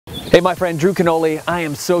Hey, my friend Drew Canole, I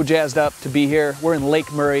am so jazzed up to be here. We're in Lake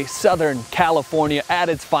Murray, Southern California at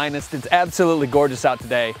its finest. It's absolutely gorgeous out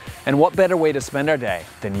today. And what better way to spend our day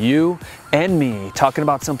than you and me talking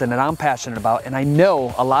about something that I'm passionate about and I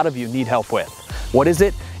know a lot of you need help with. What is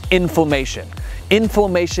it? Inflammation.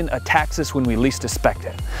 Inflammation attacks us when we least expect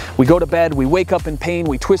it. We go to bed, we wake up in pain,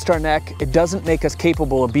 we twist our neck. It doesn't make us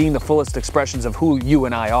capable of being the fullest expressions of who you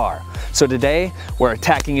and I are. So today, we're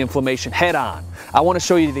attacking inflammation head on. I want to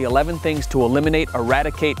show you the 11 things to eliminate,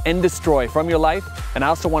 eradicate, and destroy from your life. And I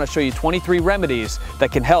also want to show you 23 remedies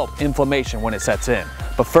that can help inflammation when it sets in.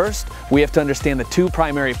 But first, we have to understand the two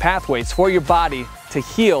primary pathways for your body to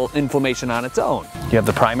heal inflammation on its own. You have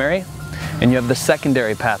the primary, and you have the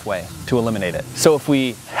secondary pathway to eliminate it. So if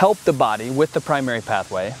we help the body with the primary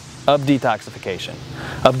pathway of detoxification,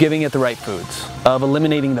 of giving it the right foods, of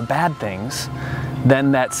eliminating the bad things,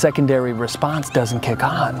 then that secondary response doesn't kick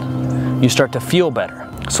on. You start to feel better.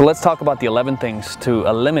 So let's talk about the 11 things to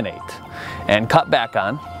eliminate and cut back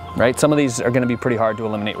on, right? Some of these are gonna be pretty hard to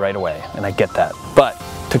eliminate right away, and I get that. But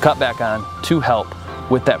to cut back on, to help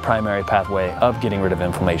with that primary pathway of getting rid of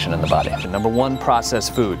inflammation in the body. Number one,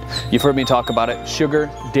 processed food. You've heard me talk about it,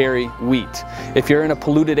 sugar, dairy, wheat. If you're in a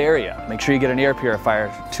polluted area, make sure you get an air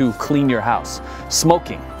purifier to clean your house.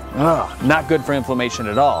 Smoking, not good for inflammation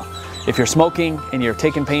at all. If you're smoking and you're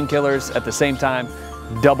taking painkillers at the same time,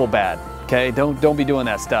 double bad, okay? Don't be doing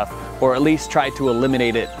that stuff, or at least try to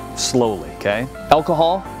eliminate it slowly, okay?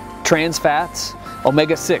 Alcohol, trans fats,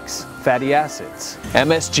 omega-6 fatty acids,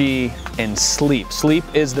 MSG, and sleep. Sleep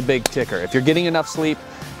is the big ticker. If you're getting enough sleep,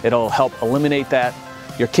 it'll help eliminate that.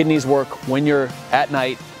 Your kidneys work when you're at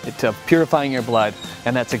night to purifying your blood,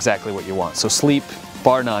 and that's exactly what you want. So sleep,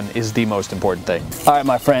 bar none, is the most important thing. All right,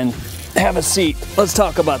 my friend, have a seat. Let's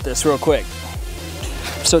talk about this real quick.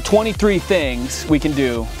 So 23 things we can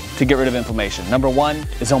do to get rid of inflammation. Number one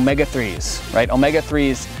is omega-3s, right?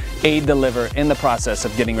 Omega-3s aid the liver in the process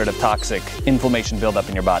of getting rid of toxic inflammation buildup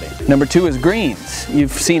in your body. Number two is greens.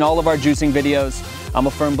 You've seen all of our juicing videos. I'm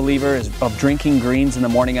a firm believer of drinking greens in the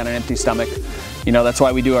morning on an empty stomach. You know, that's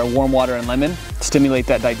why we do our warm water and lemon, stimulate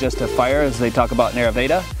that digestive fire as they talk about in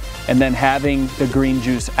Ayurveda, and then having the green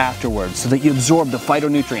juice afterwards so that you absorb the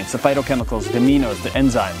phytonutrients, the phytochemicals, the aminos, the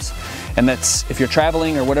enzymes. And that's, if you're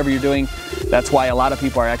traveling or whatever you're doing, that's why a lot of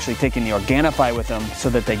people are actually taking the Organifi with them so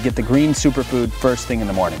that they get the green superfood first thing in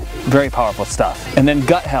the morning. Very powerful stuff. And then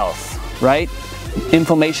gut health, right?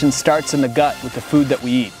 Inflammation starts in the gut with the food that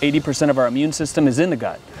we eat. 80% of our immune system is in the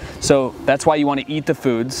gut. So that's why you want to eat the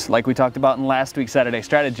foods, like we talked about in last week's Saturday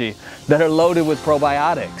Strategy, that are loaded with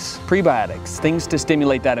probiotics, prebiotics, things to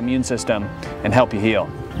stimulate that immune system and help you heal.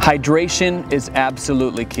 Hydration is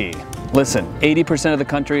absolutely key. Listen, 80% of the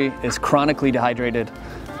country is chronically dehydrated.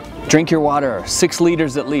 Drink your water, 6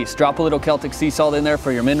 liters at least. Drop a little Celtic sea salt in there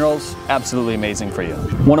for your minerals. Absolutely amazing for you.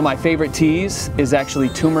 One of my favorite teas is actually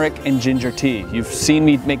turmeric and ginger tea. You've seen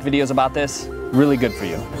me make videos about this. Really good for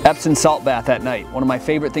you. Epsom salt bath at night. One of my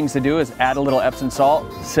favorite things to do is add a little Epsom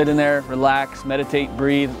salt, sit in there, relax, meditate,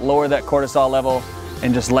 breathe, lower that cortisol level,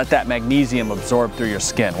 and just let that magnesium absorb through your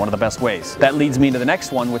skin. One of the best ways. That leads me to the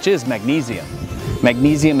next one, which is magnesium.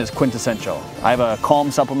 Magnesium is quintessential. I have a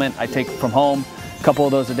Calm supplement I take from home. A couple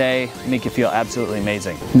of those a day make you feel absolutely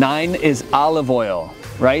amazing. 9 is olive oil,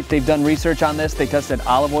 right? They've done research on this. They tested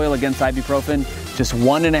olive oil against ibuprofen. Just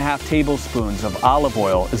 1.5 tablespoons of olive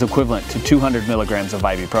oil is equivalent to 200 milligrams of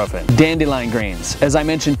ibuprofen. Dandelion greens. As I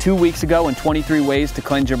mentioned 2 weeks ago in 23 ways to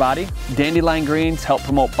cleanse your body, dandelion greens help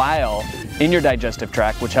promote bile in your digestive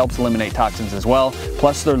tract, which helps eliminate toxins as well.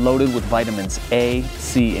 Plus they're loaded with vitamins A,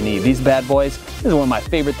 C, and E. These bad boys, this is one of my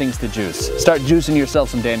favorite things to juice. Start juicing yourself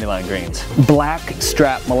some dandelion greens.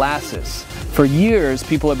 Blackstrap molasses. For years,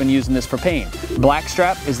 people have been using this for pain.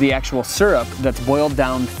 Blackstrap is the actual syrup that's boiled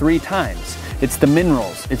down 3 times. It's the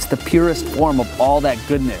minerals. It's the purest form of all that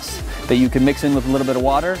goodness that you can mix in with a little bit of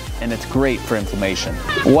water, and it's great for inflammation.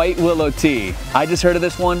 White willow tea. I just heard of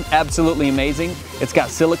this one. Absolutely amazing. It's got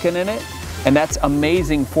silicon in it, and that's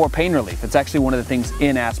amazing for pain relief. It's actually one of the things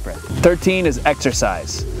in aspirin. 13 is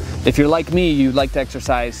exercise. If you're like me, you like to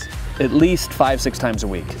exercise at least 5-6 times a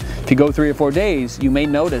week. If you go 3 or 4 days, you may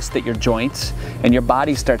notice that your joints and your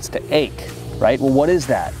body starts to ache, right? Well, what is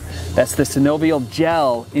that? That's the synovial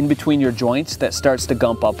gel in between your joints that starts to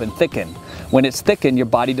gump up and thicken. When it's thickened, your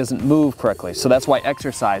body doesn't move correctly. So that's why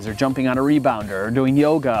exercise or jumping on a rebounder or doing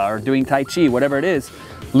yoga or doing Tai Chi, whatever it is,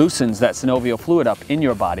 loosens that synovial fluid up in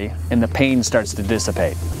your body and the pain starts to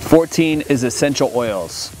dissipate. 14 is essential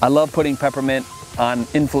oils. I love putting peppermint on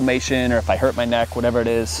inflammation or if I hurt my neck, whatever it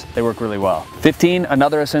is, they work really well. 15,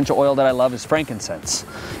 another essential oil that I love is frankincense.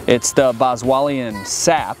 It's the Boswellian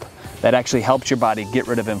sap that actually helps your body get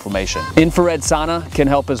rid of inflammation. Infrared sauna can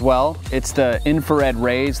help as well. It's the infrared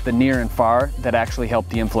rays, the near and far, that actually help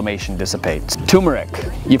the inflammation dissipate. Turmeric,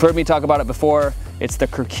 you've heard me talk about it before. It's the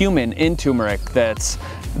curcumin in turmeric that's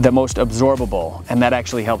the most absorbable, and that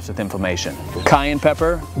actually helps with inflammation. Cayenne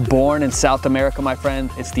pepper, born in South America, my friend,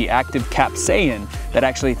 it's the active capsaicin that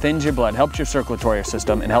actually thins your blood, helps your circulatory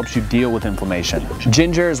system, and helps you deal with inflammation.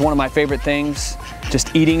 Ginger is one of my favorite things.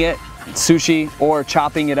 Just eating it, sushi, or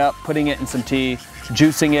chopping it up, putting it in some tea,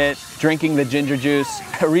 juicing it, drinking the ginger juice.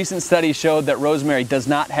 A recent study showed that rosemary does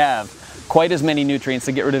not have quite as many nutrients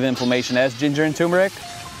to get rid of inflammation as ginger and turmeric,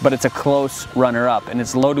 but it's a close runner-up, and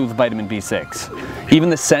it's loaded with vitamin B6. Even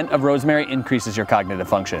the scent of rosemary increases your cognitive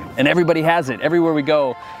function, and everybody has it. Everywhere we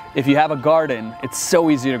go, if you have a garden, it's so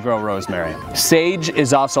easy to grow rosemary. Sage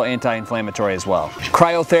is also anti-inflammatory as well.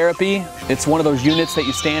 Cryotherapy, it's one of those units that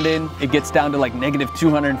you stand in. It gets down to like negative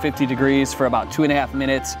 250 degrees for about 2.5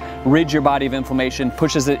 minutes, rids your body of inflammation,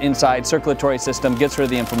 pushes it inside, circulatory system, gets rid of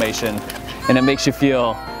the inflammation, and it makes you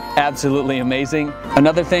feel absolutely amazing.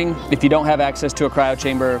 Another thing, if you don't have access to a cryo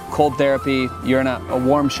chamber, cold therapy, you're in a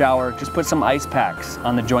warm shower, just put some ice packs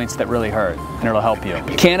on the joints that really hurt, and it'll help you.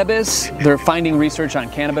 Cannabis, they're finding research on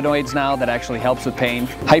cannabinoids now that actually helps with pain.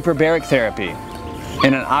 Hyperbaric therapy.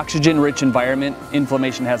 In an oxygen-rich environment,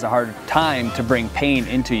 inflammation has a hard time to bring pain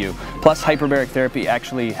into you. Plus, hyperbaric therapy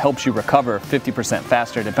actually helps you recover 50%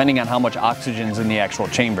 faster, depending on how much oxygen's in the actual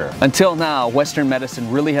chamber. Until now, Western medicine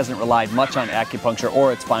really hasn't relied much on acupuncture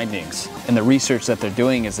or its findings. And the research that they're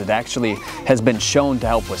doing is it actually has been shown to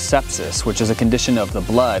help with sepsis, which is a condition of the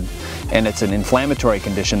blood, and it's an inflammatory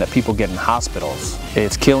condition that people get in hospitals.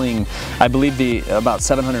 It's killing, I believe, about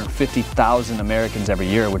 750,000 Americans every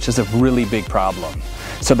year, which is a really big problem.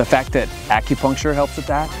 So the fact that acupuncture helps with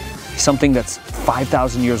that, something that's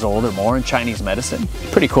 5,000 years old or more in Chinese medicine,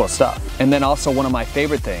 pretty cool stuff. And then also one of my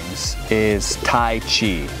favorite things is Tai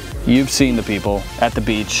Chi. You've seen the people at the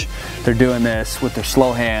beach. They're doing this with their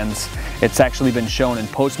slow hands. It's actually been shown in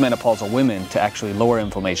postmenopausal women to actually lower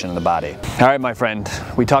inflammation in the body. All right, my friend,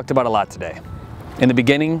 we talked about a lot today. In the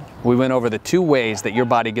beginning, we went over the 2 ways that your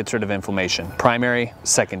body gets rid of inflammation, primary,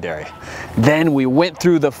 secondary. Then we went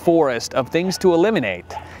through the forest of things to eliminate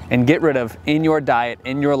and get rid of in your diet,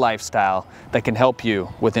 in your lifestyle, that can help you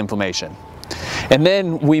with inflammation. And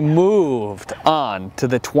then we moved on to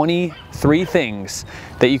the 23 things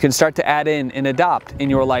that you can start to add in and adopt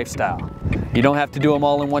in your lifestyle. You don't have to do them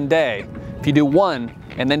all in one day. If you do one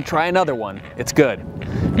and then try another one, it's good.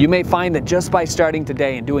 You may find that just by starting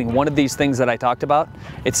today and doing one of these things that I talked about,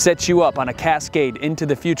 it sets you up on a cascade into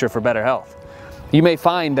the future for better health. You may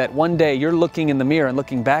find that one day you're looking in the mirror and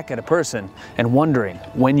looking back at a person and wondering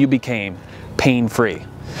when you became pain-free.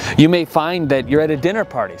 You may find that you're at a dinner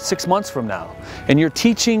party 6 months from now and you're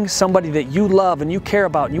teaching somebody that you love and you care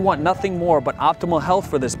about and you want nothing more but optimal health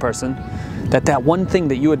for this person, that one thing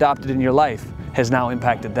that you adopted in your life has now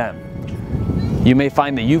impacted them. You may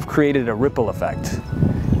find that you've created a ripple effect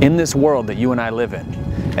in this world that you and I live in,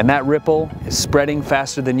 and that ripple is spreading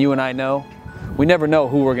faster than you and I know. We never know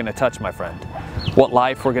who we're going to touch, my friend, what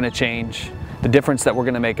life we're going to change, the difference that we're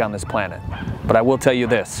going to make on this planet. But I will tell you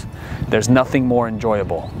this, there's nothing more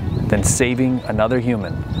enjoyable than saving another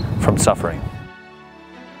human from suffering.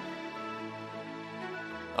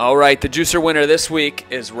 All right, the juicer winner this week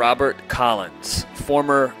is Robert Collins,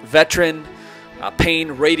 former veteran,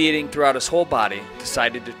 pain radiating throughout his whole body,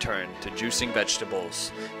 decided to turn to juicing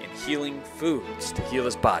vegetables and healing foods to heal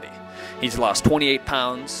his body. He's lost 28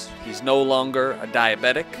 pounds. He's no longer a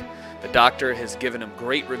diabetic. The doctor has given him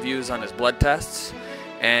great reviews on his blood tests.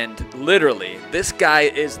 And literally, this guy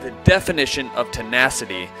is the definition of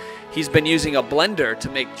tenacity. He's been using a blender to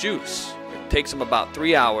make juice. It takes him about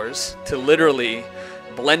 3 hours to literally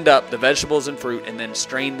blend up the vegetables and fruit and then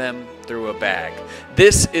strain them through a bag.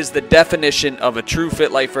 This is the definition of a true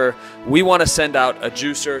fit lifer. We want to send out a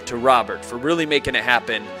juicer to Robert for really making it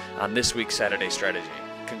happen on this week's Saturday Strategy.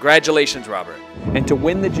 Congratulations, Robert. And to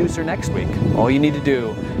win the juicer next week, all you need to do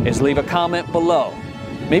is leave a comment below.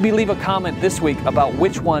 Maybe leave a comment this week about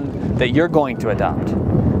which one that you're going to adopt.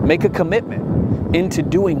 Make a commitment into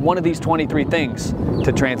doing one of these 23 things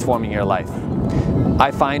to transforming your life. I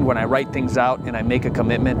find when I write things out and I make a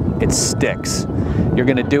commitment, it sticks. You're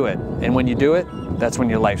gonna do it. And when you do it, that's when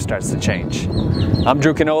your life starts to change. I'm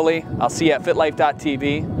Drew Canole. I'll see you at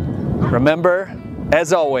fitlife.tv. Remember,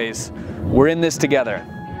 as always, we're in this together.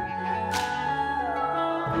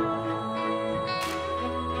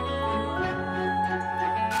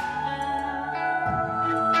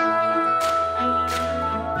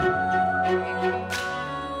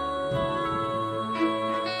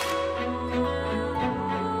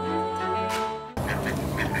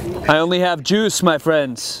 I only have juice, my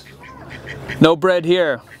friends. No bread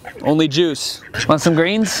here, only juice. Want some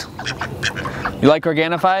greens? You like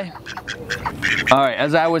Organifi? All right,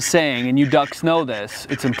 as I was saying, and you ducks know this,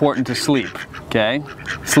 it's important to sleep, okay?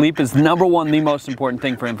 Sleep is #1, the most important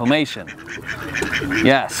thing for inflammation.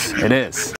 Yes, it is.